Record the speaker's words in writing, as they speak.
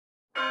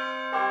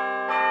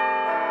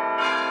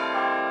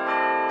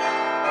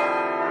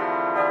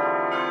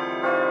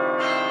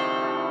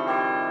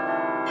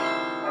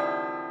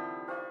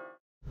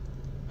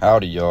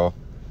Howdy, y'all.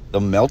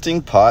 The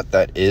melting pot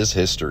that is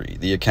history,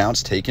 the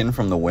accounts taken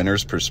from the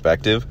winner's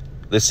perspective,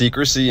 the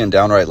secrecy and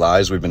downright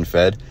lies we've been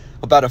fed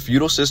about a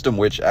feudal system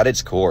which, at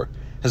its core,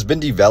 has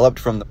been developed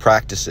from the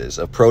practices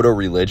of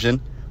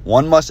proto-religion.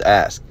 One must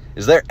ask,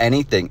 is there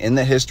anything in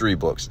the history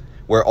books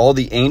where all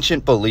the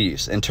ancient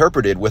beliefs,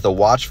 interpreted with a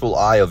watchful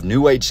eye of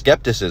New Age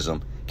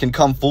skepticism, can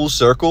come full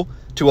circle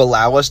to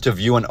allow us to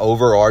view an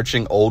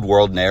overarching old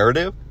world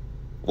narrative?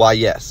 Why,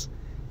 yes.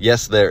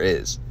 Yes, there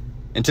is.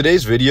 In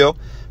today's video,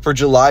 for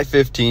July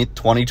 15th,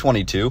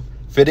 2022,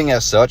 fitting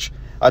as such,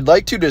 I'd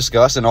like to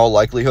discuss in all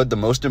likelihood the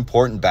most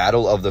important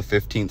battle of the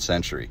 15th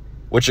century,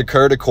 which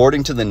occurred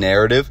according to the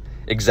narrative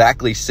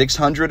exactly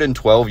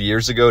 612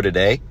 years ago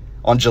today,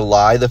 on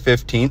July the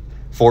 15th,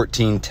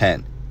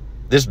 1410.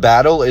 This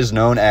battle is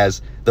known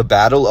as the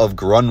Battle of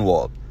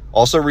Grunwald,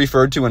 also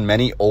referred to in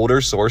many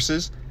older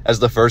sources as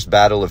the First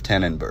Battle of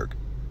Tannenberg.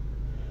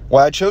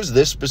 Why I chose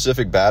this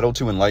specific battle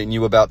to enlighten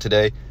you about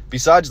today,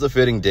 besides the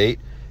fitting date,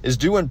 is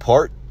due in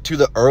part to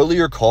the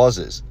earlier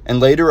causes and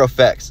later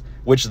effects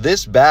which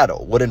this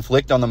battle would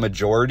inflict on the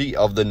majority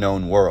of the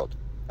known world.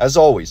 As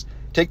always,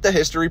 take the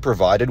history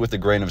provided with a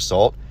grain of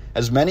salt,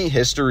 as many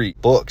history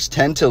books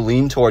tend to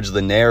lean towards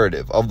the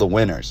narrative of the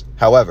winners.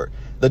 However,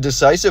 the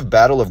decisive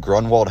Battle of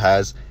Grunwald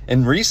has,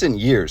 in recent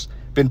years,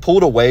 been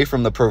pulled away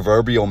from the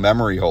proverbial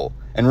memory hole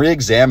and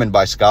re-examined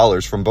by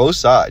scholars from both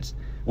sides,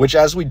 which,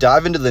 as we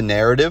dive into the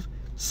narrative,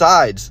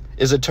 sides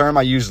is a term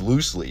I use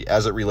loosely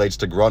as it relates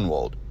to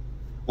Grunwald.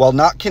 While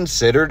not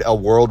considered a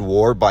world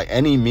war by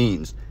any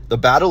means, the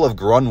Battle of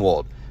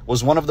Grunwald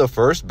was one of the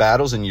first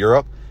battles in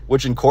Europe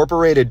which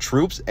incorporated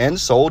troops and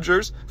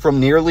soldiers from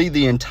nearly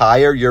the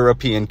entire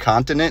European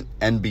continent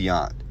and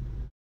beyond.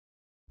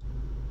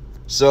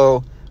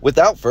 So,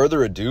 without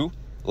further ado,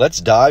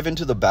 let's dive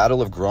into the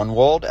Battle of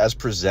Grunwald as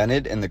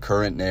presented in the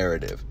current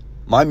narrative.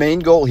 My main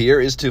goal here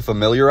is to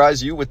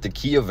familiarize you with the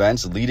key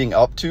events leading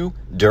up to,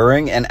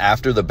 during, and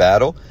after the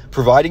battle,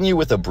 providing you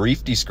with a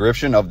brief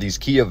description of these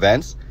key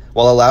events,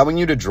 while allowing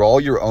you to draw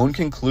your own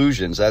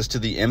conclusions as to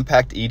the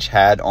impact each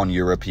had on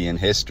European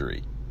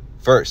history.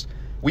 First,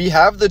 we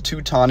have the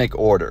Teutonic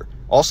Order,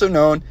 also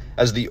known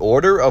as the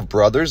Order of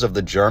Brothers of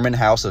the German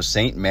House of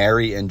St.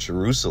 Mary in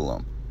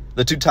Jerusalem.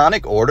 The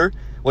Teutonic Order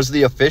was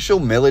the official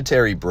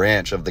military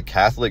branch of the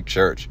Catholic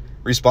Church,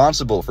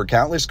 responsible for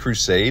countless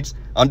crusades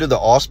under the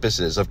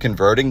auspices of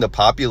converting the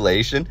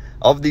population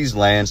of these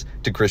lands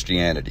to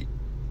Christianity.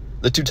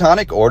 The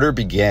Teutonic Order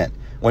began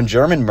when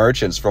German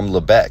merchants from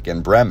Lubeck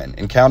and Bremen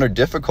encountered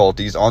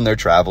difficulties on their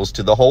travels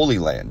to the Holy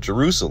Land,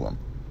 Jerusalem,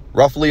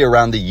 roughly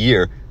around the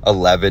year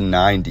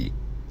 1190.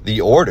 The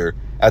order,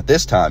 at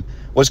this time,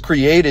 was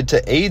created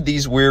to aid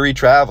these weary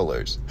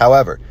travelers.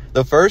 However,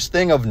 the first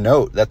thing of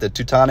note that the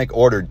Teutonic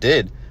Order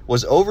did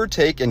was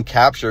overtake and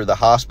capture the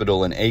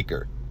hospital in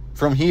Acre.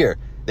 From here,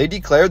 they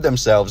declared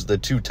themselves the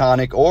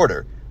Teutonic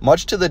Order,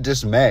 much to the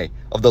dismay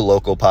of the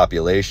local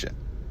population.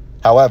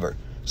 However,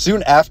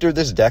 soon after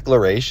this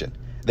declaration,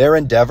 their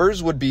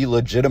endeavors would be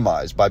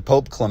legitimized by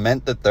Pope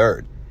Clement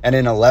III, and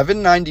in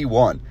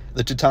 1191,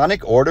 the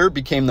Teutonic Order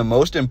became the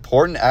most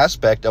important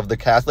aspect of the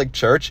Catholic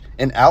Church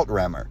in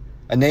Outremer,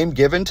 a name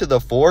given to the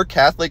four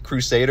Catholic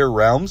Crusader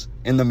realms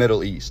in the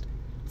Middle East.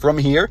 From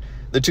here,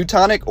 the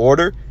Teutonic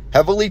Order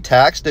heavily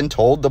taxed and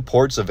tolled the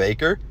ports of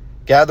Acre,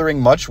 gathering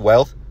much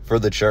wealth for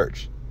the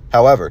Church.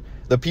 However,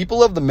 the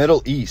people of the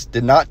Middle East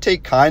did not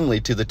take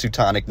kindly to the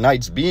Teutonic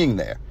Knights being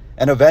there,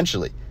 and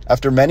eventually,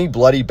 after many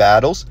bloody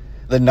battles,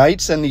 the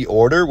Knights and the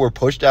Order were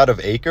pushed out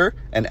of Acre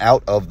and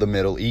out of the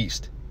Middle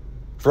East.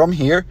 From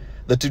here,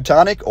 the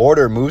Teutonic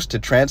Order moves to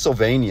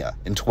Transylvania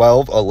in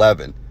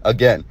 1211,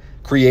 again,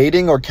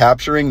 creating or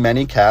capturing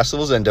many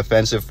castles and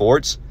defensive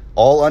forts,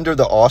 all under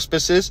the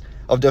auspices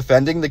of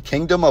defending the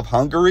Kingdom of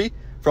Hungary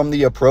from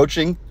the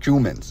approaching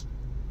Cumans.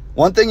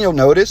 One thing you'll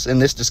notice in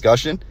this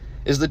discussion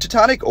is the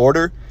Teutonic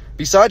Order,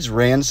 besides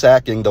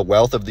ransacking the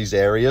wealth of these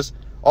areas,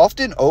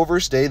 often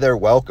overstay their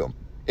welcome,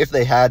 if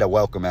they had a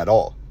welcome at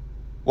all.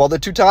 While the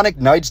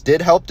Teutonic Knights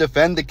did help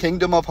defend the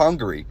Kingdom of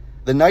Hungary,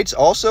 the Knights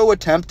also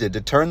attempted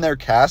to turn their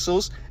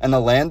castles and the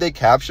land they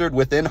captured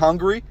within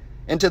Hungary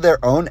into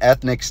their own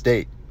ethnic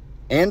state.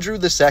 Andrew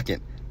II,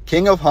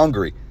 King of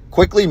Hungary,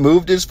 quickly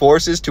moved his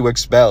forces to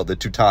expel the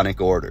Teutonic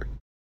Order.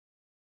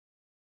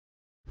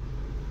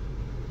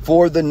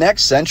 For the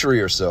next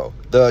century or so,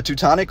 the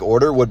Teutonic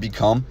Order would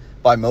become,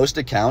 by most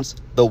accounts,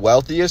 the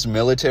wealthiest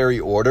military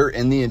order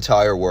in the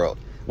entire world,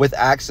 with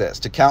access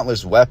to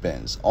countless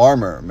weapons,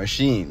 armor,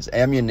 machines,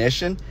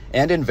 ammunition,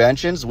 and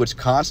inventions which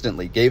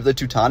constantly gave the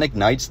Teutonic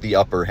Knights the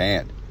upper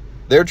hand.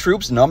 Their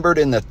troops numbered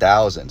in the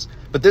thousands,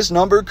 but this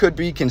number could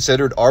be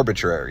considered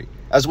arbitrary,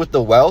 as with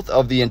the wealth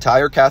of the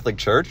entire Catholic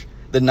Church,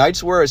 the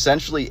Knights were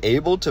essentially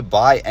able to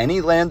buy any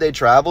land they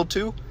traveled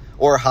to,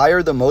 or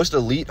hire the most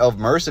elite of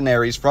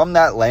mercenaries from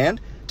that land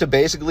to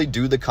basically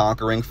do the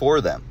conquering for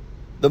them.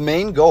 The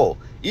main goal,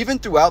 even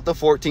throughout the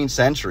 14th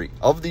century,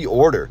 of the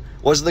order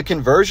was the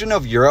conversion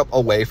of Europe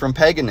away from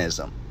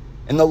paganism.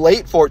 In the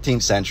late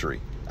 14th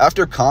century,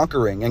 after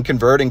conquering and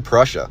converting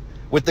Prussia,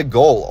 with the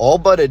goal all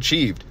but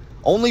achieved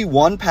Only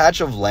one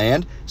patch of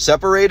land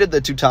separated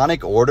the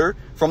Teutonic Order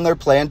from their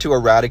plan to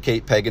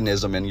eradicate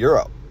paganism in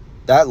Europe.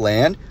 That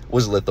land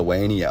was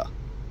Lithuania.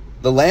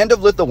 The land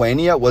of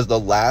Lithuania was the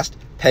last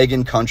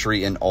pagan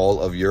country in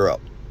all of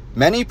Europe.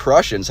 Many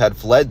Prussians had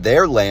fled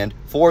their land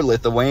for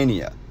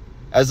Lithuania.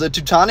 As the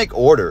Teutonic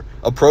Order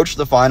approached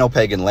the final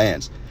pagan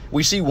lands,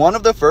 we see one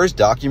of the first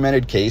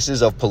documented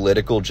cases of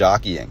political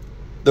jockeying.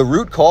 The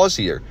root cause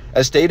here,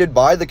 as stated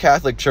by the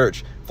Catholic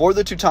Church, for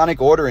the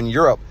Teutonic Order in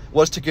Europe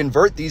was to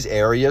convert these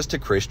areas to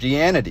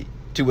Christianity,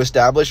 to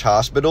establish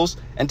hospitals,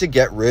 and to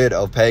get rid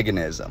of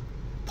paganism.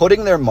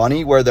 Putting their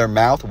money where their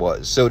mouth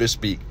was, so to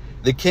speak,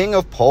 the King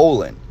of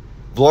Poland,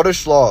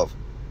 Władysław,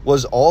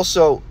 was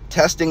also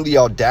testing the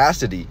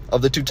audacity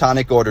of the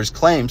Teutonic Order's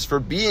claims for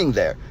being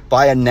there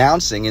by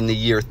announcing in the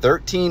year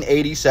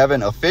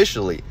 1387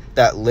 officially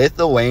that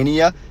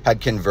Lithuania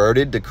had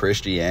converted to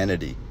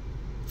Christianity.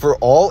 For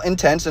all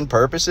intents and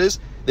purposes,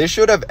 this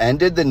should have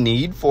ended the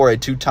need for a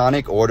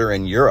Teutonic Order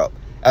in Europe,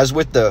 as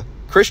with the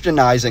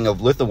Christianizing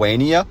of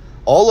Lithuania,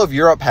 all of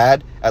Europe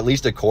had, at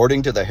least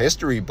according to the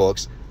history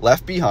books,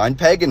 left behind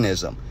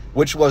paganism,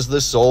 which was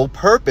the sole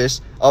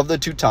purpose of the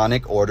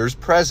Teutonic Order's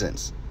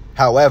presence.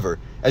 However,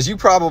 as you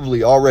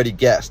probably already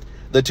guessed,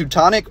 the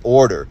Teutonic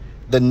Order,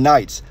 the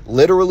knights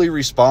literally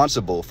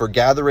responsible for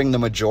gathering the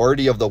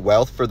majority of the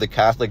wealth for the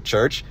Catholic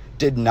Church,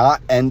 did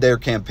not end their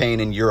campaign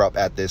in Europe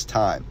at this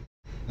time.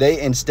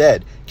 They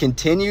instead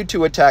continued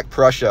to attack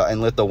Prussia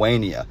and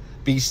Lithuania,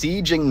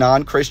 besieging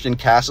non-Christian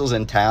castles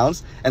and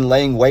towns and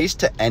laying waste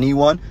to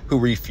anyone who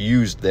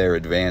refused their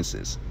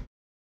advances.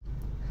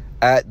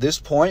 At this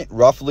point,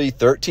 roughly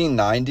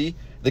 1390,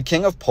 the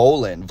King of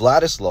Poland,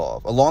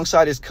 Władysław,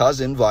 alongside his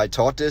cousin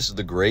Vytautas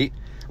the Great,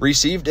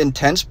 received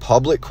intense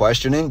public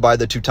questioning by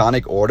the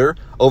Teutonic Order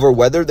over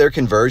whether their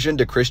conversion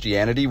to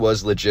Christianity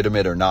was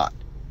legitimate or not.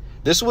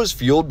 This was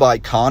fueled by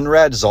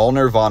Conrad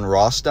Zollner von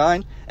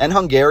Rothstein and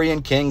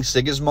Hungarian King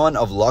Sigismund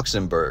of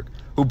Luxembourg,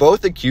 who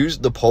both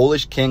accused the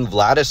Polish King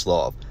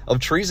Władysław of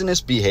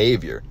treasonous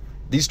behavior.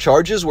 These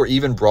charges were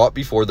even brought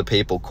before the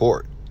papal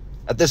court.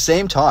 At the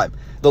same time,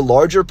 the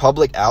larger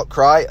public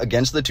outcry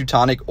against the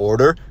Teutonic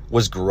Order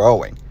was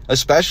growing,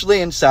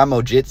 especially in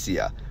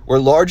Samogitia, where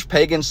large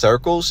pagan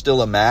circles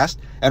still amassed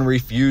and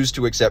refused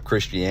to accept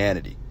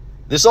Christianity.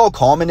 This all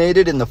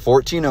culminated in the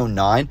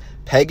 1409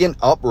 pagan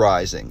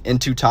uprising in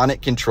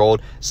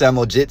Teutonic-controlled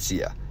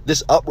Samogitia.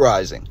 This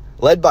uprising,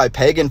 led by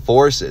pagan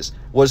forces,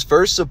 was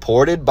first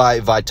supported by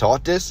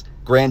Vytautas,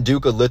 Grand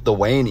Duke of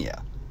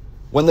Lithuania.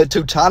 When the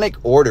Teutonic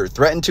Order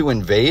threatened to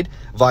invade,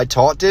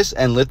 Vytautas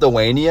and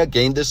Lithuania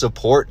gained the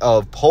support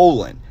of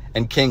Poland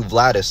and King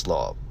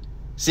Władysław.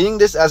 Seeing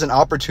this as an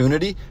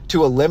opportunity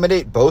to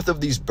eliminate both of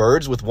these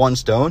birds with one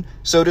stone,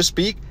 so to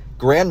speak,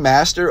 Grand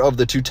Master of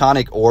the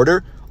Teutonic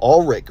Order,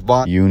 Ulrich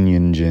von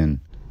Uniongen,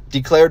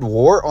 declared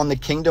war on the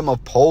Kingdom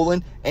of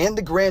Poland and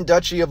the Grand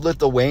Duchy of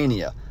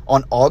Lithuania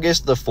on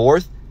August the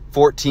 4th,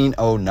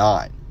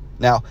 1409.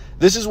 Now,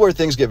 this is where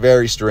things get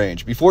very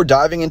strange. Before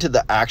diving into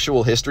the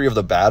actual history of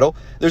the battle,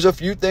 there's a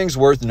few things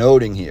worth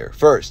noting here.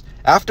 First,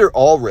 after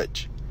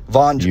Ulrich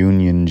von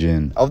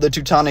Uniongen of the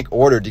Teutonic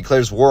Order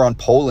declares war on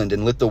Poland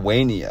and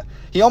Lithuania,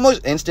 he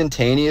almost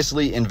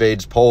instantaneously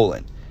invades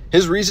Poland.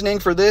 His reasoning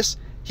for this?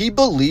 He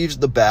believes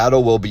the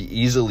battle will be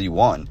easily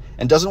won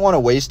and doesn't want to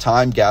waste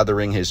time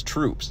gathering his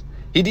troops.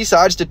 He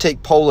decides to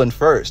take Poland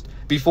first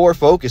before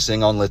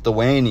focusing on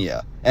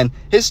Lithuania, and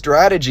his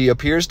strategy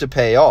appears to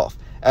pay off,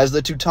 as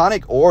the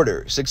Teutonic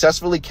Order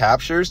successfully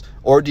captures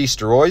or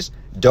destroys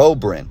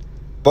Dobrin,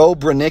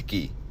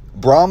 Bobroniki,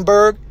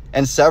 Bromberg,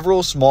 and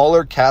several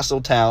smaller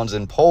castle towns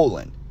in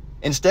Poland.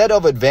 Instead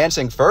of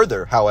advancing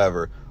further,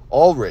 however,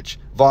 Ulrich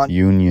von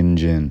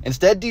Uniongen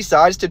instead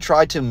decides to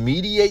try to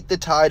mediate the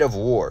tide of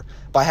war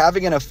by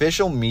having an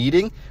official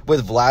meeting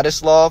with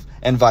Władysław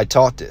and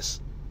Vytautas.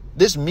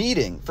 This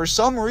meeting, for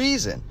some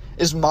reason,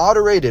 is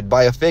moderated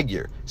by a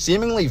figure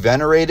seemingly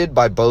venerated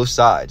by both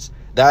sides,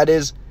 that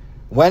is,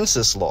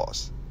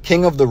 Wenceslaus,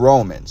 King of the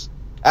Romans.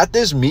 At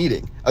this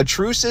meeting, a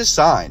truce is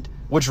signed,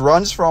 which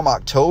runs from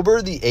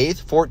October the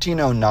 8th,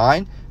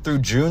 1409 through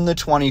June the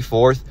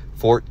 24th,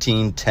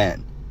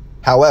 1410.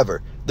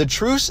 However, the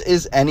truce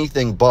is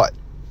anything but.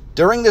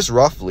 During this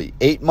roughly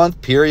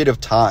 8-month period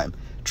of time,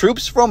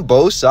 troops from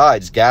both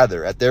sides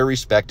gather at their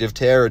respective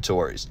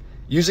territories,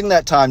 using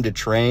that time to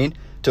train,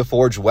 to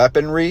forge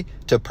weaponry,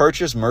 to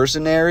purchase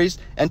mercenaries,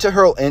 and to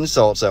hurl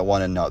insults at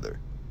one another.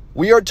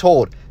 We are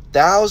told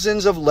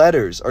thousands of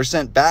letters are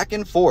sent back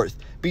and forth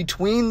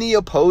between the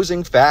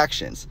opposing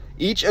factions,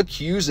 each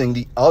accusing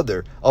the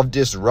other of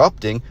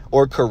disrupting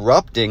or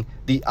corrupting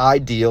the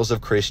ideals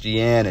of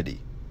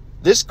Christianity.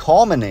 This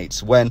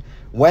culminates when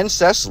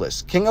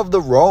Wenceslaus, King of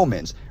the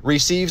Romans,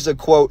 receives a,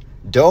 quote,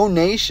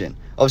 donation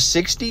of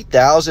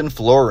 60,000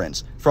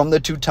 florins from the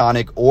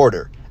Teutonic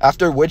Order,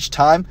 after which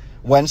time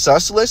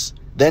Wenceslaus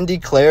then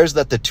declares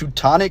that the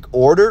Teutonic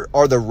Order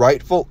are the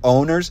rightful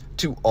owners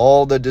to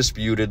all the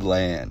disputed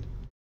land.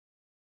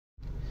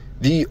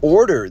 The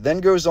order then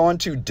goes on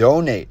to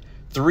donate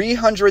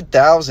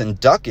 300,000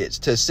 ducats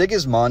to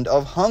Sigismund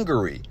of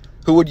Hungary,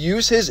 who would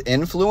use his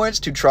influence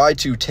to try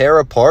to tear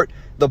apart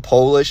the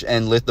Polish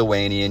and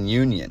Lithuanian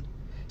Union.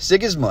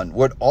 Sigismund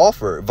would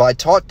offer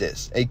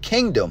Vytautas a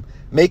kingdom,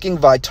 making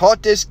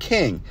Vytautas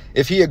king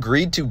if he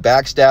agreed to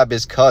backstab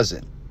his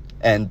cousin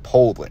and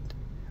Poland.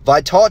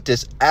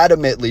 Vytautas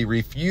adamantly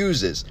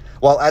refuses,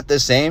 while at the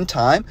same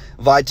time,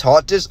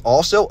 Vytautas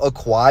also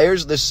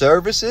acquires the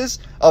services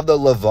of the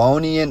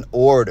Livonian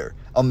Order,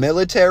 a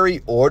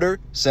military order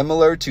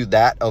similar to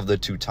that of the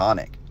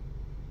Teutonic.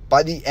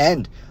 By the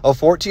end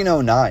of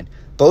 1409,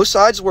 both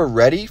sides were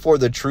ready for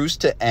the truce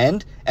to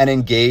end and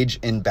engage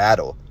in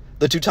battle.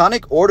 The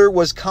Teutonic Order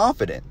was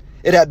confident.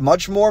 It had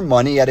much more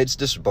money at its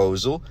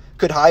disposal,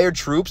 could hire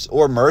troops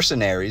or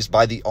mercenaries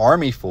by the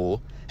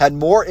armyful, had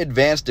more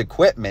advanced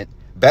equipment,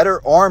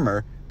 better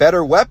armor,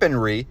 better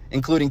weaponry,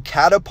 including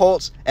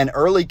catapults and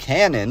early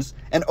cannons,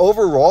 and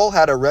overall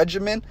had a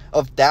regiment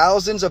of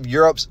thousands of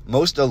Europe's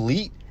most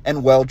elite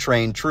and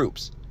well-trained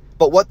troops.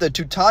 But what the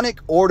Teutonic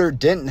Order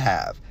didn't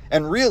have,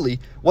 and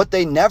really what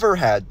they never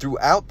had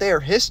throughout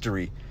their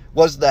history,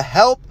 was the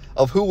help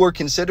of who were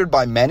considered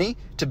by many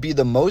to be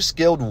the most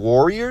skilled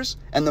warriors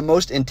and the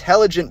most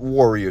intelligent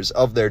warriors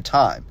of their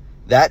time.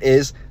 That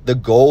is the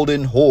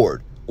Golden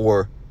Horde,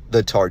 or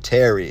the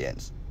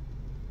Tartarians.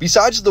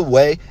 Besides the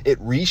way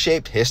it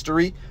reshaped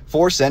history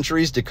 4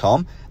 centuries to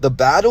come, the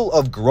Battle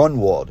of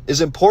Grunwald is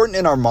important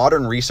in our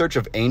modern research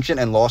of ancient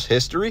and lost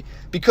history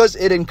because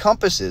it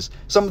encompasses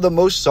some of the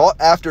most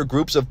sought-after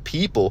groups of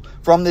people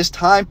from this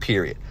time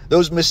period,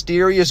 those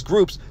mysterious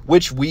groups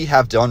which we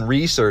have done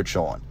research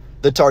on.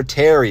 The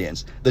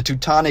Tartarians, the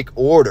Teutonic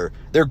Order,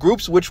 they're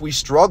groups which we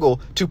struggle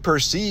to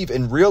perceive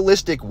in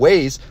realistic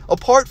ways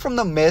apart from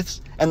the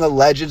myths and the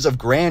legends of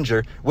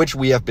grandeur which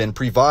we have been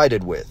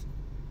provided with.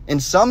 In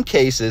some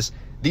cases,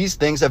 these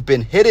things have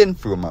been hidden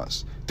from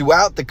us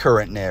throughout the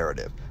current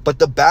narrative, but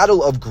the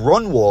Battle of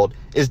Grunwald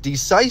is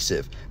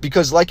decisive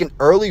because, like an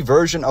early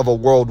version of a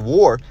world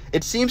war,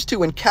 it seems to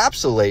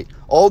encapsulate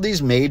all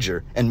these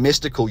major and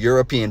mystical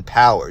European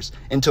powers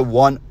into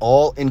one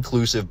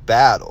all-inclusive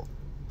battle.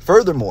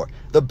 Furthermore,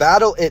 the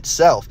battle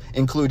itself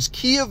includes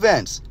key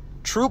events,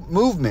 troop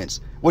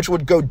movements, which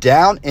would go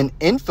down in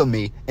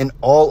infamy in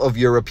all of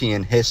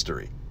European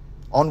history.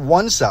 On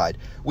one side,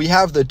 we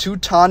have the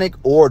Teutonic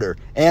Order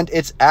and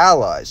its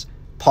allies,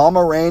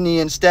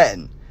 Pomeranian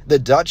Stettin, the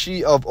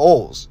Duchy of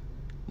Ols,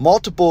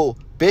 multiple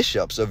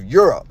bishops of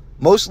Europe,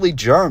 mostly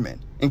German,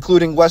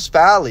 including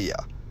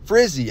Westphalia,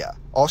 Frisia,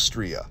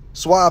 Austria,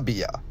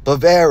 Swabia,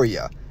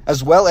 Bavaria,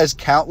 as well as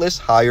countless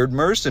hired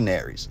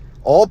mercenaries,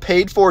 all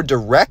paid for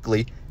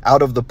directly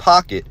out of the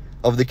pocket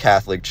of the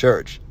Catholic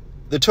Church.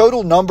 The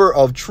total number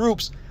of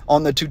troops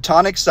on the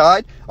Teutonic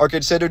side are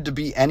considered to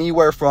be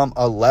anywhere from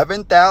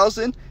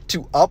 11,000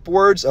 to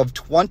upwards of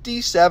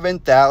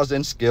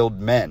 27,000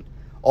 skilled men,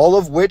 all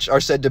of which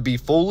are said to be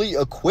fully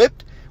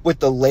equipped with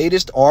the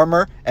latest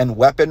armor and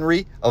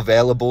weaponry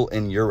available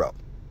in Europe.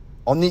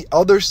 On the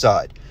other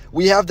side,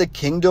 we have the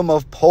Kingdom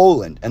of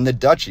Poland and the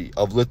Duchy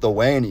of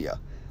Lithuania,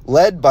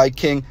 led by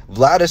King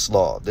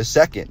Vladislav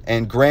II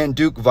and Grand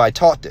Duke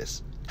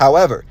Vytautas.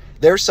 However,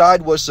 their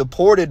side was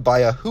supported by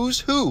a who's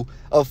who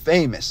of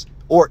famous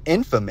or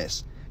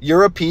infamous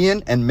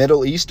European and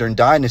Middle Eastern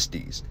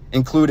dynasties,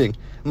 including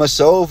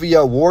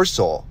Masovia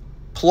Warsaw,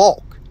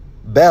 Plock,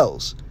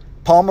 Belz,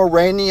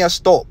 Pomerania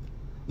Stop,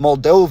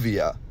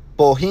 Moldavia,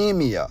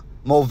 Bohemia,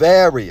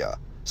 Movaria,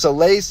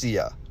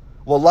 Silesia,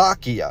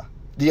 Wallachia,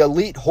 the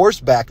elite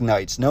horseback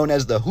knights known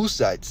as the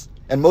Hussites,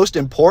 and most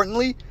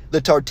importantly,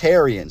 the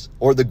Tartarians,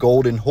 or the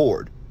Golden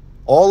Horde.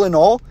 All in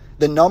all,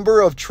 the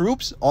number of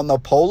troops on the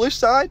Polish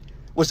side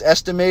was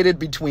estimated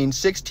between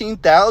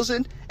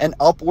 16,000 and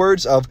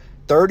upwards of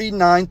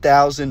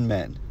 39,000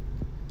 men.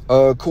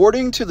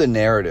 According to the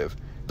narrative,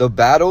 the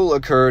battle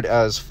occurred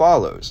as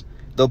follows.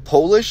 The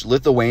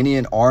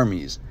Polish-Lithuanian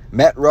armies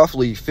met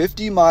roughly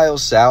 50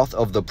 miles south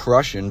of the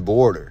Prussian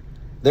border.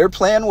 Their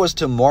plan was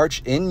to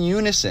march in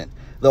unison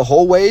the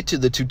whole way to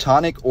the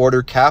Teutonic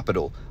Order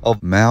capital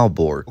of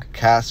Malbork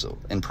Castle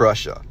in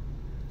Prussia.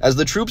 As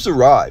the troops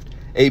arrived,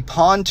 a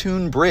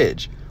pontoon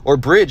bridge, or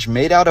bridge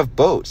made out of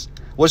boats,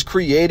 was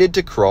created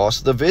to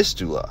cross the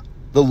Vistula,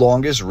 the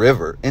longest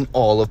river in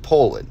all of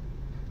Poland.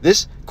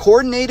 This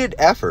coordinated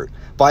effort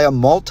by a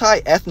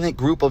multi-ethnic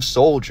group of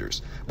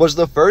soldiers was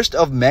the first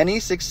of many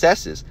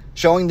successes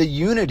showing the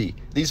unity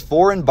these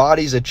foreign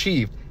bodies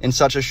achieved in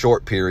such a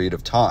short period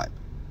of time.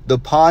 The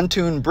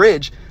pontoon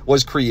bridge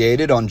was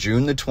created on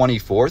June the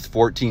 24th,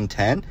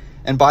 1410,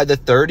 and by the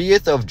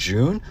 30th of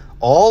June,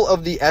 all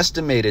of the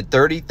estimated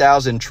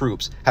 30,000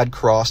 troops had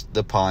crossed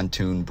the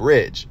pontoon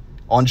bridge.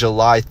 On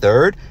July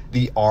 3rd,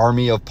 the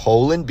army of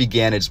Poland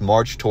began its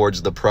march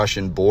towards the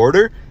Prussian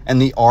border,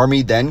 and the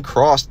army then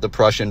crossed the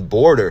Prussian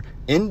border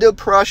into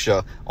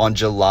Prussia on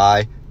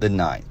July the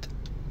 9th.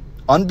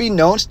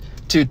 Unbeknownst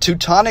to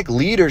Teutonic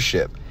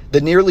leadership,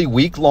 the nearly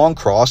week-long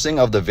crossing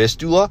of the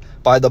Vistula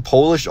by the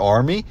Polish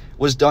army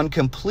was done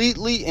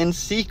completely in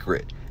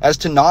secret, as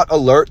to not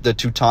alert the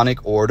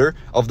Teutonic Order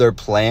of their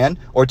plan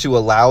or to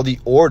allow the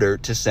order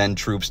to send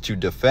troops to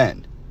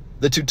defend.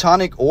 The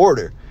Teutonic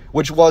Order,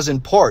 which was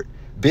in part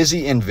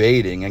busy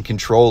invading and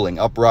controlling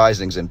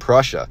uprisings in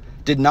Prussia,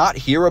 did not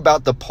hear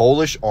about the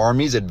Polish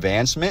army's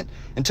advancement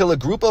until a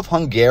group of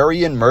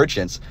Hungarian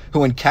merchants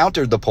who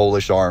encountered the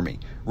Polish army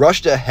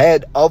rushed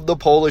ahead of the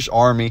Polish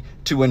army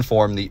to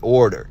inform the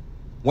order.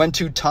 When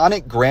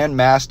Teutonic Grand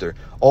Master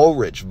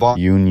Ulrich von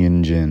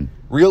Uniongen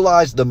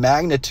realized the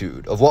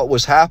magnitude of what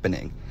was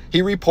happening,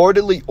 he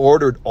reportedly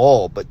ordered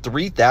all but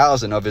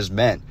 3,000 of his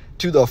men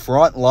to the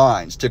front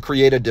lines to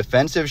create a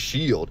defensive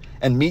shield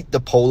and meet the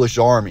Polish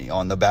army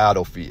on the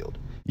battlefield.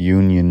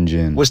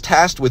 Uniongen was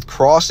tasked with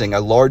crossing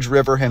a large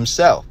river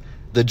himself,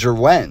 the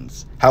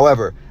Jerwens.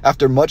 However,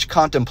 after much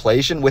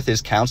contemplation with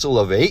his Council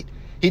of Eight,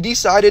 he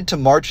decided to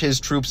march his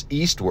troops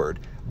eastward,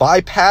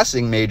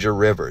 bypassing major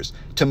rivers,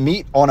 to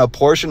meet on a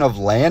portion of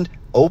land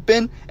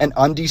open and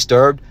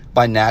undisturbed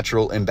by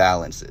natural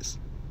imbalances.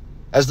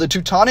 As the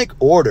Teutonic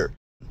Order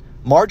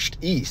marched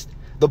east,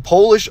 the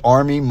Polish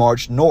army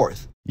marched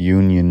north.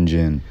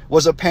 Uniongen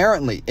was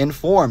apparently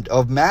informed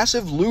of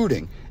massive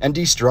looting and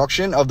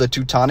destruction of the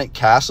Teutonic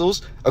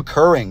castles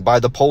occurring by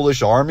the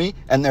Polish army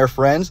and their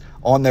friends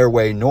on their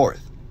way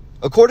north.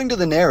 According to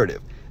the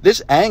narrative,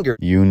 this angered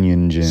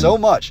Uniongen so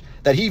much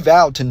that he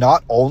vowed to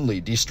not only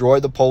destroy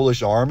the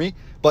Polish army,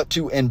 but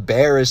to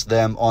embarrass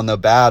them on the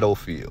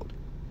battlefield.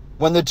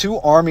 When the two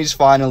armies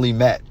finally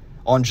met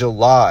on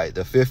July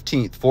the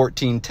 15th,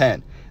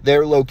 1410,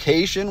 their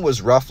location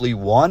was roughly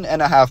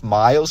 1.5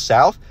 miles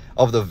south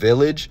of the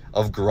village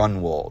of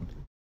Grunwald.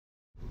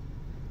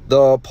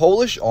 The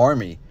Polish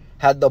army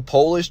had the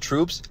Polish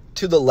troops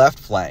to the left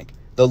flank,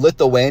 the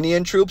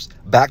Lithuanian troops,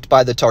 backed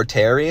by the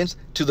Tartarians,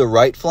 to the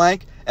right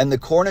flank, and the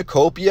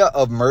cornucopia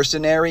of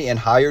mercenary and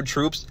hired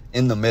troops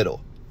in the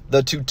middle.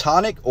 The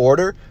Teutonic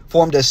Order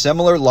formed a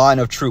similar line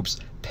of troops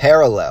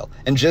parallel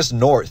and just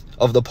north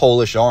of the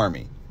Polish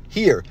army.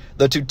 Here,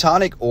 the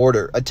Teutonic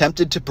Order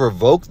attempted to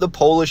provoke the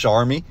Polish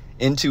army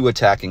into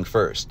attacking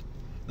first.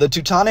 The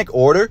Teutonic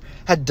Order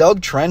had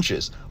dug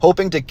trenches,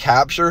 hoping to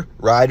capture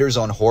riders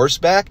on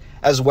horseback,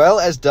 as well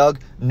as dug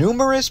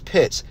numerous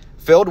pits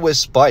filled with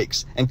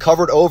spikes and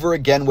covered over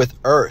again with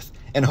earth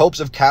in hopes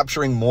of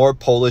capturing more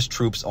Polish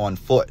troops on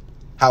foot.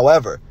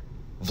 However,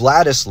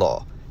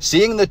 Vladislav,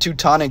 seeing the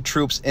Teutonic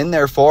troops in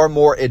their far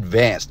more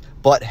advanced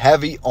but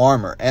heavy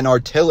armor and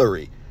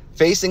artillery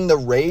facing the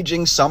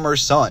raging summer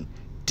sun,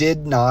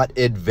 did not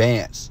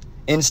advance.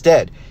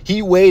 Instead,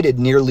 he waited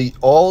nearly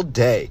all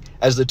day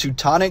as the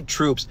Teutonic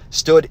troops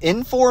stood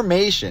in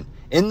formation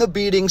in the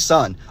beating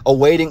sun,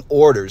 awaiting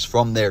orders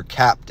from their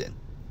captain.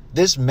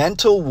 This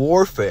mental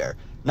warfare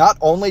not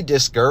only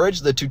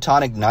discouraged the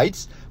Teutonic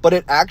Knights, but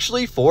it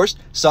actually forced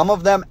some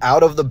of them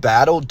out of the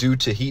battle due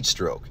to heat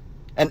stroke.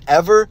 An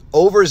ever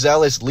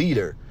overzealous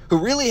leader who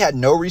really had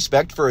no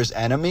respect for his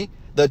enemy,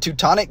 the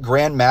Teutonic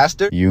Grand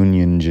Master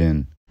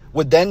Uniongen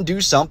would then do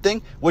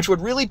something which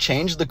would really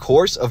change the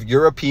course of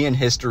European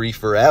history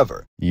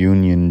forever.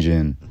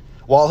 Uniongen,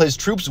 while his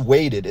troops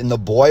waited in the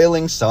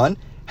boiling sun,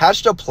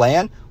 hatched a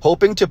plan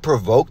hoping to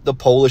provoke the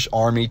Polish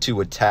army to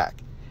attack.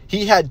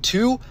 He had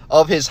two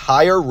of his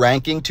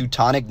higher-ranking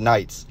Teutonic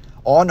Knights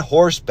on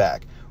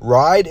horseback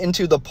ride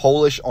into the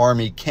Polish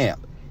army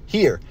camp.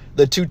 Here,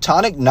 the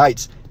Teutonic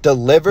Knights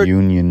delivered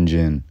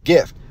Uniongen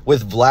gift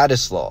with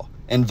Vladislav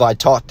and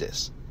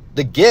Vytautas.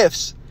 The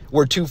gifts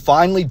were two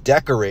finely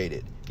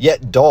decorated,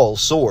 yet dull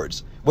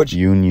swords, which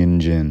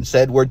Uniongen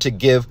said were to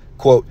give,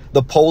 quote,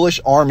 the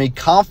Polish army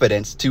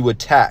confidence to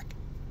attack.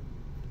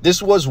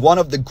 This was one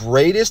of the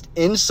greatest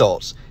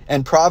insults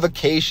and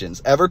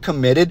provocations ever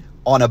committed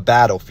on a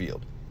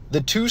battlefield.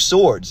 The two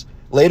swords,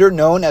 later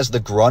known as the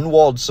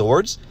Grunwald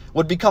swords,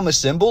 would become a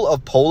symbol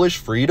of Polish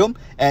freedom,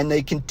 and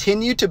they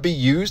continue to be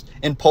used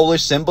in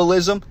Polish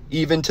symbolism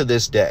even to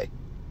this day.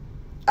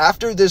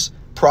 After this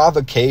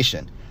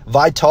provocation,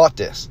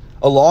 Vytautas,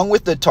 along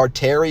with the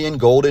Tartarian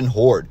Golden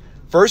Horde,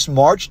 first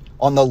marched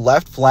on the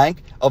left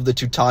flank of the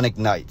Teutonic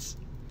Knights.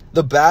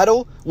 The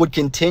battle would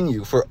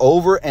continue for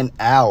over an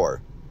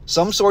hour.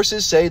 Some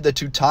sources say the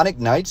Teutonic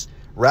Knights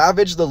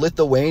ravaged the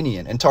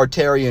Lithuanian and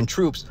Tartarian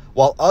troops,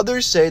 while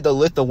others say the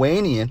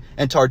Lithuanian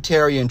and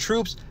Tartarian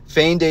troops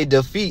feigned a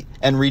defeat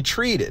and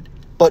retreated.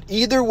 But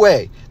either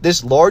way,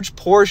 this large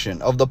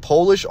portion of the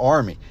Polish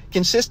army,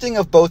 consisting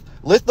of both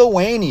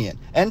Lithuanian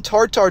and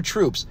Tatar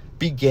troops,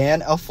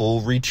 began a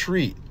full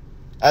retreat.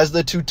 As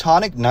the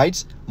Teutonic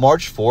Knights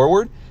marched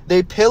forward,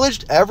 they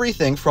pillaged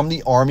everything from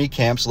the army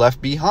camps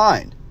left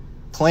behind,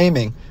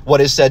 claiming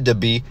what is said to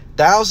be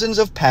thousands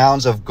of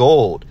pounds of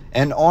gold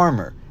and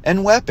armor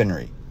and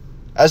weaponry.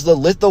 As the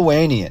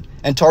Lithuanian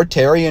and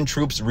Tartarian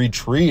troops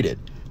retreated,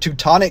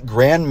 Teutonic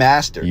Grand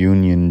Master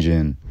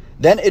Uniongen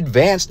then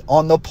advanced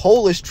on the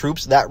Polish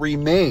troops that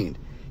remained.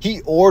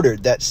 He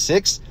ordered that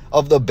 6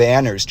 of the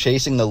banners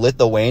chasing the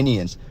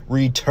Lithuanians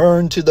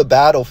return to the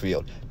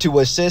battlefield to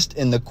assist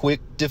in the quick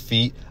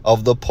defeat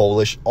of the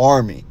Polish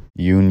army.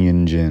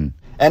 Uniongen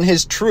and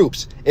his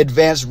troops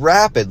advanced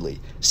rapidly,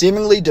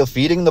 seemingly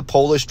defeating the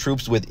Polish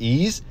troops with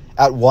ease.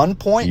 At one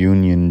point,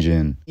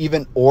 Uniongen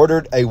even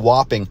ordered a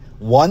whopping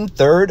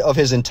 1/3 of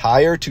his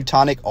entire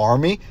Teutonic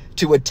army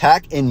to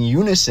attack in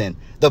unison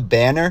the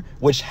banner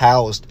which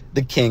housed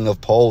the King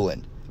of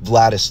Poland,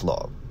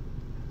 Vladislav.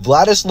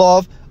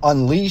 Vladislav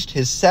unleashed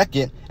his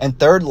second and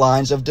third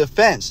lines of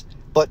defense,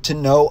 but to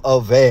no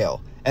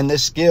avail, and the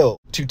skilled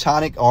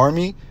Teutonic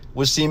army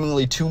was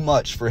seemingly too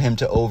much for him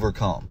to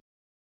overcome.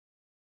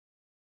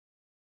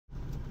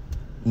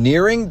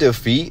 Nearing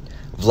defeat,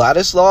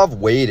 Vladislav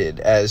waited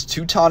as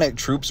Teutonic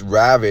troops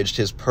ravaged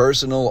his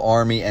personal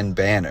army and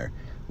banner.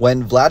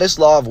 When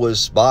Vladislav was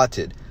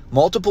spotted,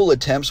 multiple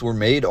attempts were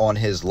made on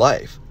his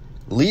life.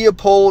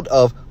 Leopold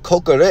of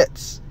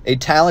Kokoritz, a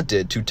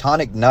talented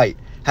Teutonic knight,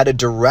 had a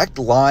direct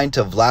line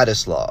to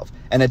Vladislav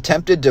and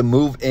attempted to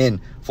move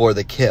in for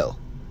the kill.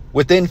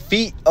 Within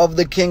feet of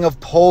the King of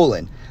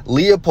Poland,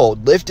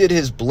 Leopold lifted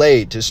his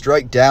blade to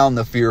strike down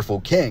the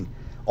fearful king,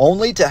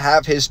 only to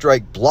have his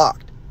strike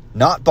blocked,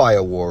 not by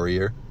a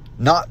warrior,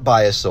 not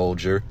by a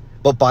soldier,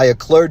 but by a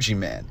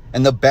clergyman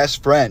and the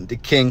best friend to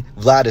King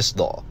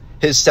Vladislav,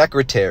 his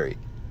secretary,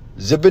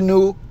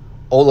 Zbigniew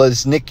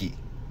Olesnicki.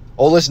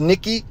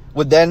 Olesnicki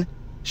would then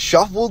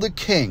shuffle the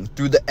king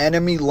through the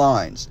enemy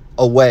lines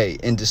away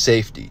into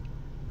safety.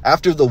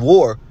 After the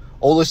war,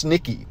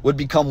 Olesnicki would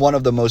become one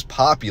of the most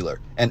popular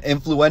and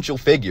influential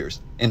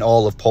figures in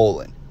all of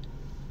Poland.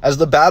 As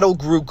the battle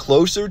grew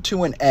closer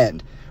to an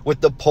end,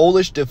 with the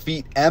Polish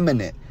defeat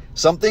imminent,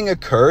 something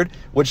occurred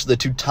which the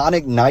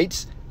Teutonic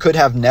Knights could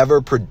have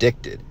never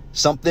predicted,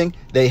 something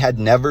they had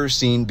never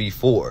seen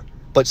before,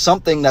 but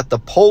something that the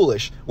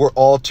Polish were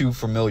all too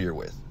familiar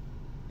with.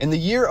 In the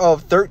year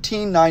of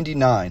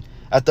 1399,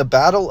 at the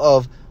Battle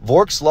of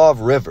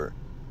Vorkslav River,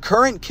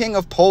 current King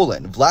of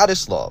Poland,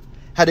 Vladislav,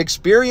 had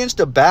experienced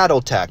a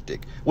battle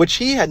tactic which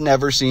he had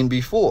never seen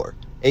before,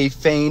 a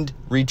feigned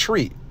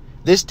retreat.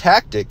 This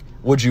tactic,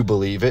 would you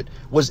believe it,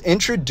 was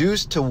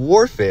introduced to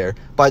warfare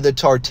by the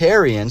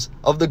Tartarians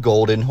of the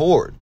Golden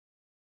Horde.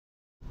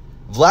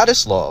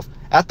 Vladislav,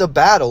 at the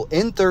battle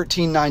in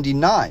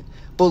 1399,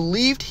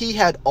 believed he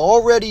had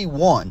already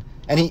won,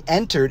 and he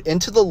entered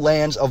into the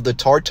lands of the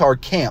Tatar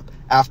camp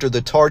after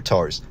the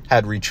Tatars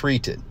had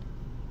retreated.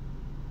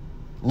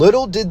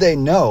 Little did they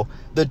know,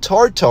 the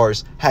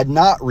Tatars had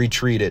not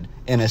retreated,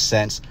 in a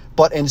sense,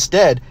 but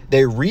instead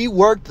they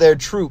reworked their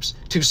troops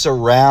to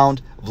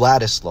surround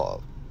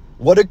Vladislav.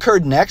 What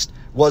occurred next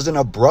was an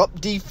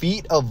abrupt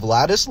defeat of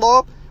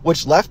Vladislav,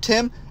 which left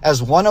him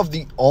as one of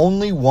the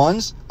only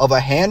ones of a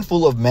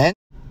handful of men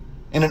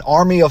in an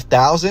army of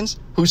thousands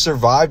who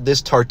survived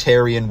this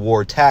Tartarian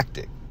war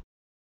tactic.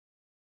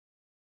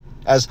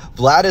 As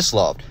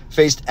Vladislav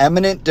faced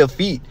imminent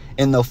defeat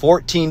in the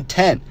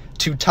 1410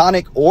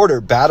 Teutonic Order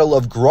Battle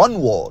of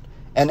Grunwald,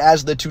 and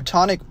as the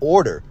Teutonic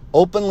Order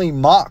openly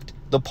mocked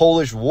the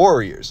Polish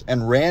warriors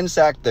and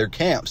ransacked their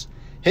camps,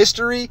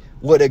 history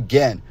would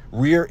again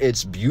rear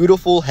its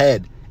beautiful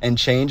head and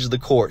change the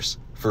course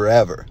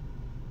forever.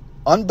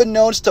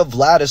 Unbeknownst to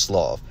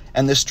Vladislav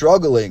and the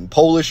struggling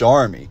Polish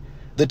army,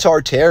 the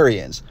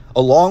Tartarians,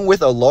 along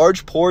with a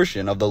large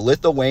portion of the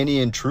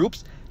Lithuanian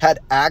troops, had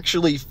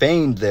actually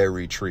feigned their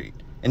retreat,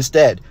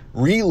 instead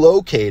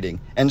relocating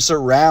and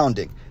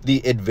surrounding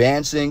the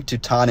advancing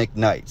Teutonic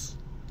Knights.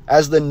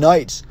 As the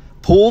Knights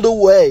pulled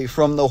away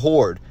from the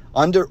Horde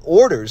under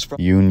orders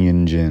from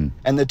Union Jin,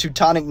 and the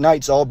Teutonic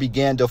Knights all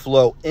began to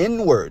flow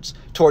inwards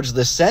towards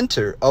the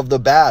center of the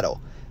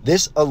battle,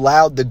 this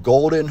allowed the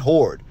Golden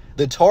Horde,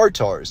 the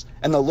Tatars,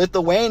 and the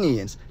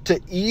Lithuanians to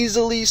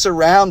easily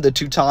surround the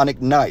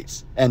Teutonic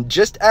Knights. And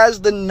just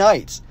as the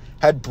Knights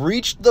had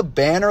breached the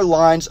banner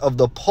lines of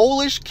the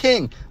Polish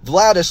king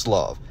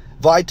Vladislav,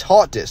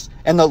 Vytautas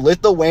and the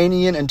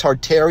Lithuanian and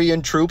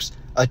Tartarian troops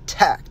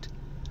attacked.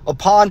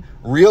 Upon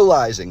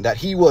realizing that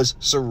he was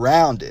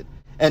surrounded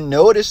and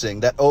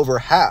noticing that over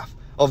half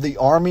of the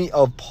army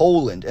of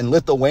Poland and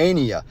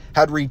Lithuania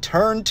had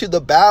returned to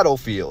the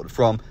battlefield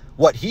from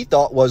what he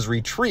thought was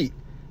retreat,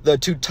 the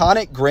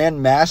Teutonic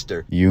Grand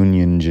Master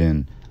Union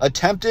Jin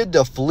attempted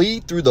to flee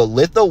through the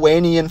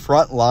Lithuanian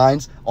front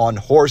lines on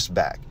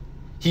horseback.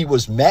 He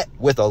was met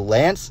with a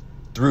lance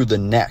through the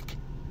neck.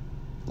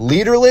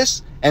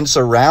 Leaderless and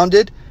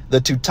surrounded,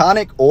 the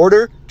Teutonic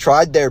Order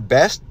tried their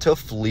best to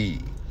flee.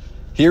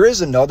 Here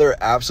is another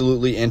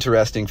absolutely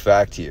interesting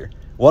fact here.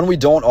 One we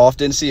don't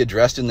often see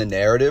addressed in the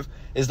narrative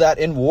is that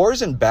in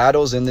wars and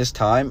battles in this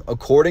time,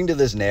 according to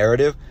this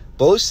narrative,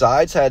 both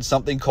sides had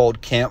something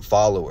called camp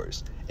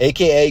followers,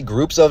 aka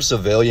groups of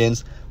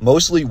civilians,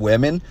 mostly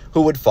women,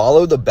 who would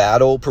follow the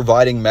battle,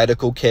 providing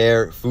medical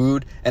care,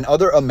 food, and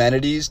other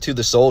amenities to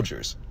the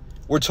soldiers.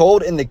 We're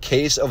told in the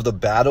case of the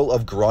Battle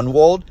of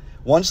Grunwald,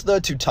 once the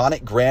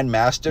Teutonic Grand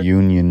Master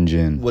Union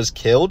Jin was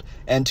killed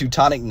and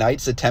Teutonic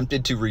Knights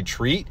attempted to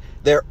retreat,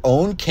 their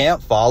own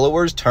camp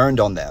followers turned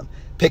on them,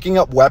 picking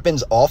up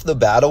weapons off the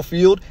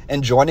battlefield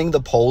and joining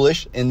the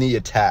Polish in the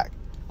attack.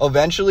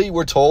 Eventually,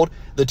 we're told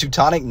the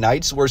Teutonic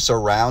Knights were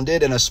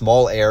surrounded in a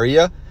small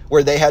area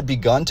where they had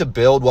begun to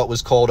build what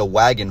was called a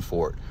wagon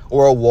fort,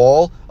 or a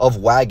wall of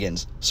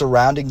wagons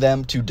surrounding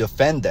them to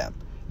defend them.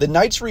 The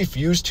Knights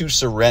refused to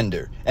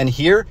surrender, and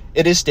here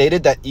it is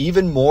stated that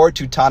even more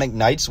Teutonic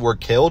Knights were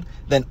killed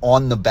than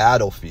on the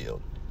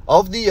battlefield.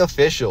 Of the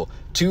official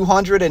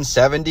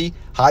 270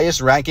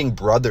 highest-ranking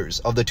brothers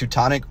of the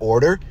Teutonic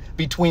Order,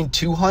 between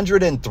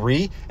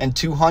 203 and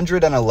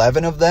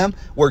 211 of them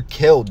were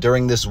killed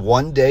during this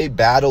one-day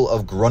Battle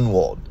of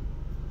Grunwald.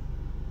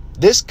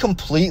 This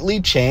completely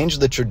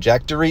changed the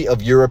trajectory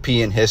of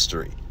European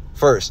history.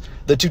 First,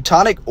 the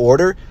Teutonic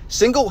Order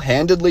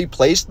single-handedly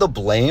placed the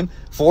blame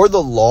for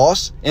the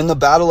loss in the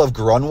Battle of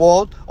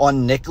Grunwald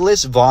on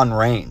Nicholas von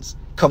Rains,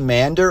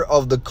 commander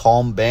of the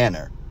Calm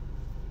Banner.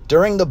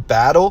 During the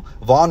battle,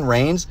 von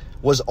Rains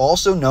was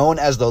also known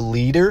as the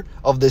leader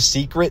of the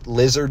secret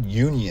Lizard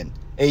Union,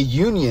 a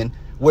union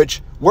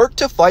which worked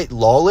to fight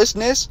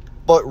lawlessness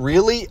but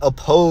really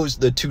opposed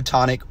the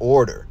Teutonic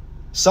Order.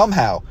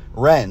 Somehow,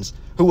 Rains,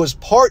 who was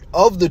part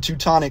of the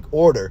Teutonic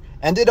Order,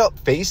 ended up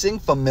facing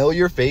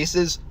familiar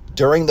faces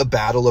during the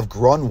Battle of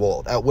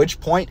Grunwald, at which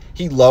point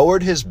he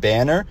lowered his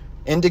banner,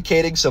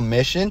 indicating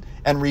submission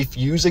and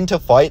refusing to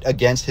fight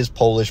against his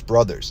Polish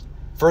brothers.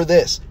 For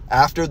this,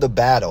 after the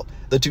battle,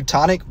 the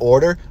Teutonic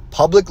Order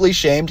publicly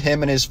shamed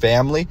him and his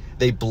family.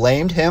 They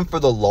blamed him for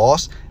the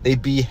loss, they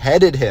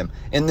beheaded him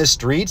in the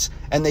streets,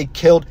 and they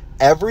killed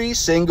every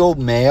single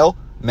male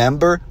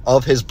member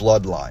of his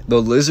bloodline. The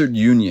Lizard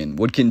Union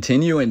would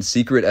continue in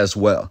secret as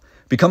well,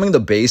 becoming the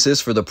basis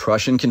for the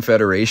Prussian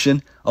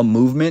Confederation, a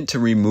movement to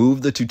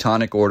remove the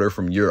Teutonic Order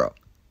from Europe.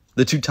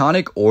 The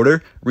Teutonic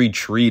Order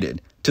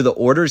retreated to the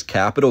Order's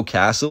capital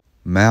castle,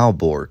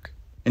 Malbork.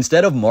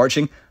 Instead of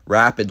marching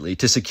rapidly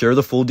to secure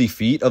the full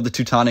defeat of the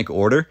Teutonic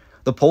Order,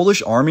 the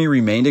Polish army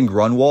remained in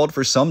Grunwald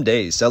for some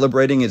days,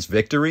 celebrating its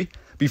victory,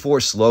 before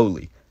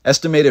slowly,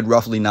 estimated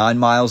roughly 9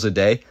 miles a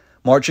day,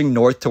 marching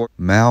north toward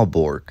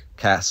Malbork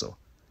Castle.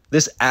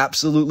 This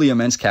absolutely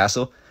immense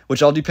castle,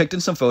 which I'll depict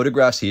in some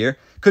photographs here,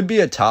 could be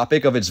a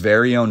topic of its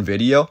very own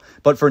video,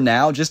 but for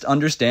now, just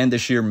understand the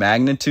sheer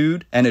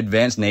magnitude and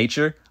advanced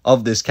nature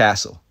of this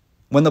castle.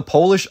 When the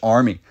Polish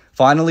army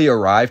finally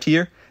arrived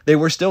here, they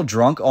were still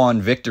drunk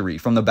on victory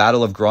from the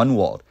Battle of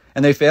Grunwald,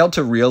 and they failed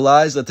to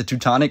realize that the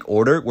Teutonic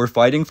Order were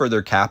fighting for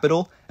their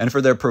capital and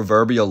for their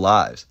proverbial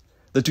lives.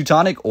 The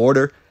Teutonic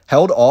Order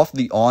held off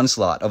the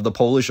onslaught of the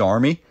Polish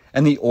army,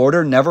 and the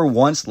Order never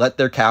once let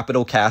their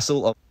capital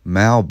castle of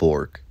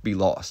Malbork be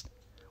lost.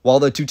 While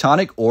the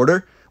Teutonic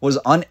Order was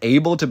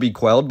unable to be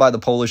quelled by the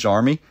Polish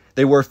army,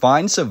 they were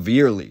fined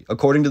severely,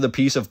 according to the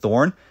Peace of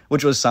Thorn,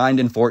 which was signed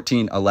in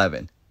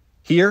 1411.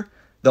 Here,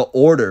 the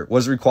Order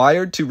was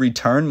required to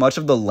return much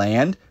of the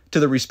land to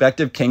the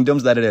respective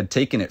kingdoms that it had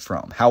taken it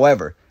from.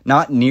 However,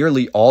 not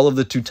nearly all of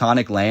the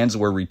Teutonic lands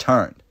were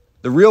returned.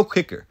 The real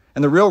kicker,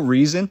 and the real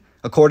reason,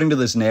 according to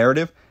this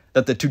narrative,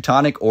 that the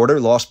Teutonic Order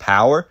lost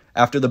power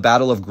after the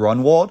Battle of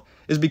Grunwald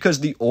is because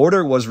the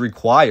Order was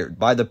required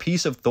by the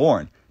Peace of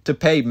Thorn to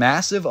pay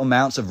massive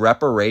amounts of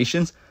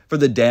reparations for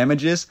the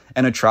damages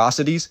and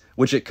atrocities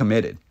which it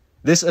committed.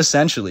 This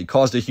essentially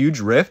caused a huge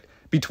rift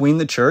between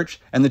the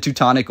Church and the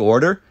Teutonic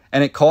Order,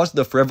 and it caused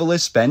the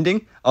frivolous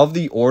spending of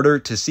the Order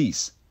to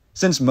cease.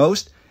 Since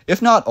most,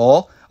 if not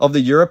all, of the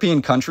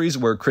European countries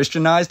were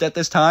Christianized at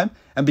this time,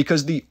 and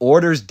because the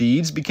Order's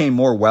deeds became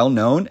more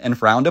well-known and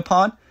frowned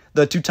upon,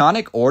 the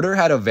Teutonic Order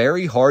had a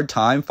very hard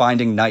time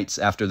finding knights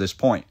after this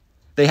point.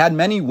 They had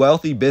many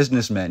wealthy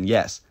businessmen,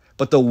 yes,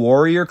 but the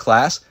warrior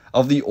class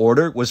of the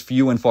Order was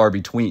few and far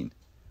between.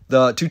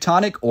 The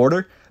Teutonic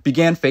Order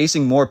began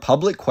facing more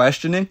public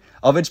questioning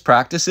of its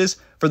practices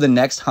for the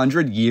next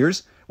 100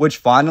 years, which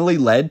finally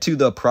led to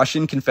the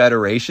Prussian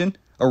Confederation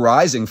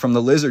arising from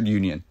the Lizard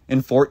Union in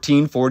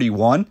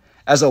 1441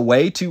 as a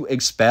way to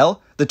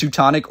expel the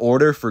Teutonic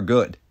Order for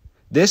good.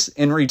 This,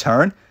 in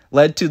return,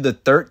 led to the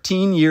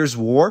 13 Years'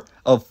 War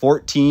of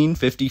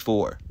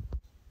 1454.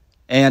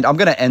 And I'm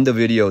going to end the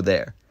video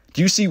there.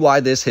 Do you see why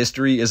this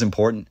history is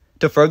important?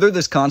 To further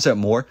this concept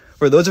more,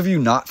 for those of you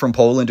not from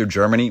Poland or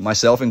Germany,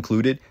 myself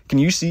included, can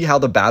you see how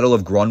the Battle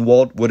of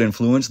Grunwald would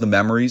influence the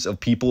memories of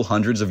people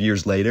hundreds of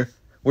years later?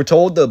 We're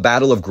told the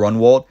Battle of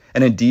Grunwald,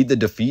 and indeed the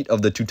defeat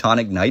of the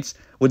Teutonic Knights,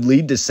 would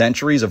lead to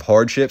centuries of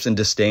hardships and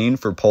disdain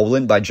for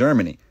Poland by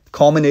Germany,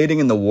 culminating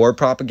in the war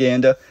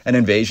propaganda and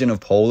invasion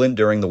of Poland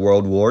during the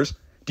World Wars.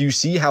 Do you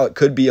see how it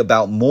could be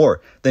about more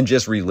than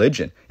just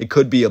religion? It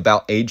could be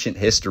about ancient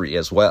history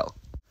as well.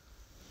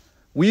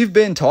 We've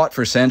been taught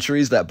for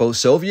centuries that both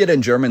Soviet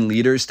and German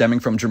leaders stemming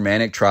from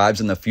Germanic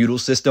tribes in the feudal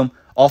system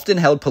often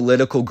held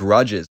political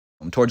grudges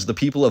towards the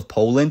people of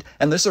Poland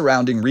and the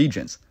surrounding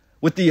regions.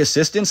 With the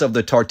assistance of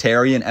the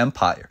Tartarian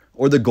Empire,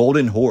 or the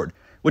Golden Horde,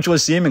 which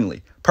was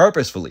seemingly,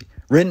 purposefully,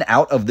 written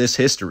out of this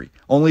history,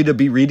 only to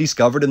be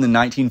rediscovered in the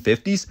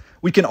 1950s,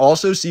 we can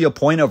also see a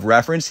point of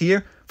reference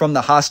here from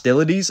the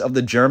hostilities of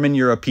the German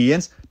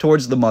Europeans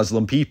towards the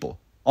Muslim people.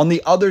 On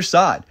the other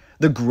side,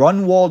 the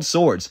Grunwald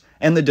swords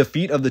and the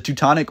defeat of the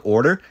Teutonic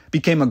Order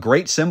became a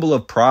great symbol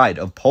of pride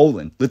of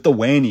Poland,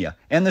 Lithuania,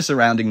 and the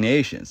surrounding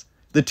nations.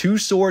 The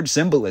two-sword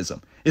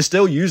symbolism is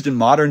still used in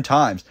modern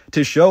times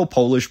to show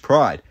Polish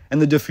pride,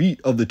 and the defeat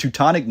of the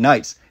Teutonic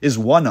Knights is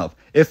one of,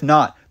 if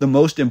not the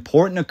most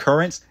important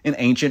occurrence in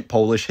ancient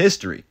Polish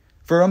history.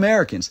 For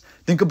Americans,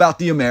 think about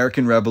the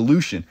American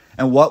Revolution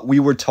and what we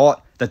were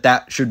taught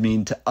that should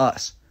mean to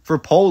us. For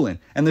Poland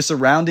and the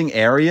surrounding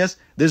areas,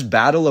 this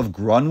Battle of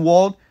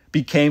Grunwald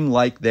became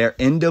like their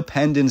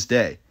Independence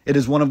Day. It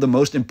is one of the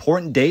most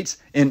important dates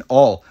in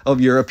all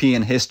of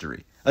European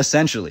history,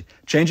 essentially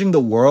changing the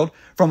world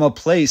from a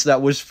place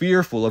that was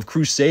fearful of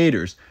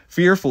crusaders,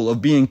 fearful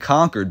of being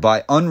conquered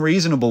by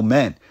unreasonable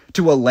men,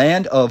 to a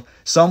land of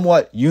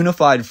somewhat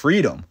unified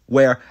freedom,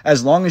 where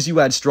as long as you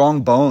had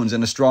strong bones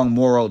and a strong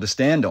moral to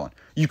stand on,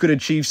 you could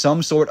achieve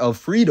some sort of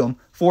freedom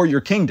for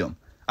your kingdom.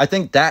 I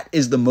think that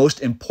is the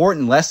most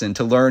important lesson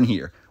to learn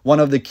here. One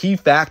of the key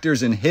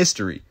factors in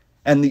history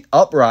and the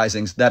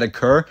uprisings that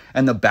occur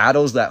and the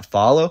battles that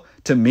follow,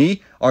 to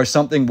me, are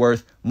something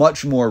worth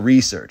much more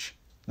research.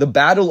 The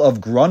Battle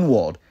of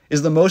Grunwald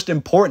is the most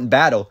important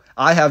battle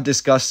I have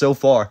discussed so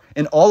far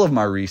in all of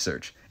my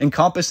research,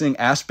 encompassing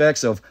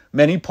aspects of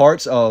many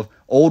parts of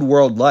old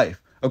world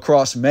life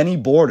across many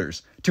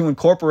borders to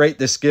incorporate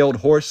the skilled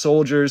horse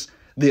soldiers,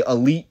 the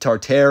elite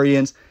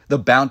Tartarians, the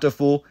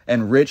bountiful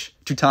and rich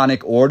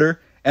Teutonic Order,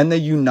 and the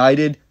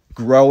united,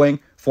 growing,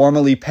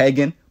 formerly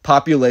pagan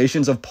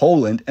populations of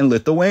Poland and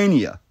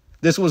Lithuania.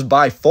 This was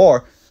by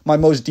far my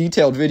most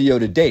detailed video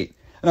to date,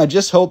 and I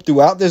just hope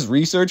throughout this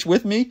research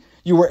with me,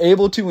 you were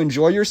able to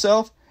enjoy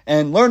yourself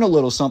and learn a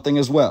little something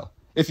as well.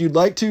 If you'd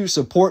like to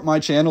support my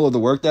channel or the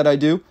work that I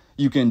do,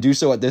 you can do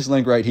so at this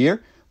link right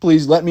here.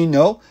 Please let me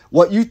know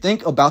what you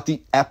think about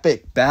the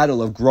epic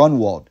Battle of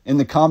Grunwald in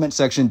the comment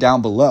section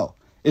down below.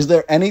 Is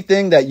there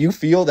anything that you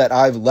feel that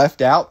I've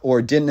left out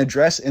or didn't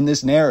address in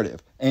this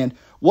narrative? And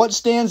what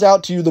stands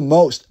out to you the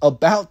most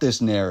about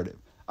this narrative?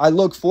 I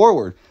look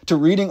forward to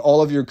reading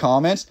all of your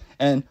comments,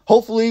 and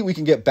hopefully we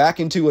can get back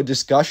into a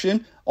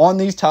discussion on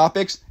these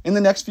topics in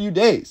the next few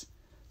days.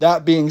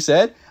 That being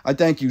said, I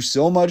thank you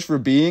so much for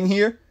being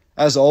here.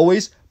 As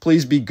always,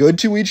 please be good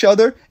to each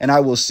other, and I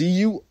will see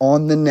you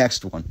on the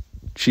next one.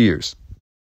 Cheers.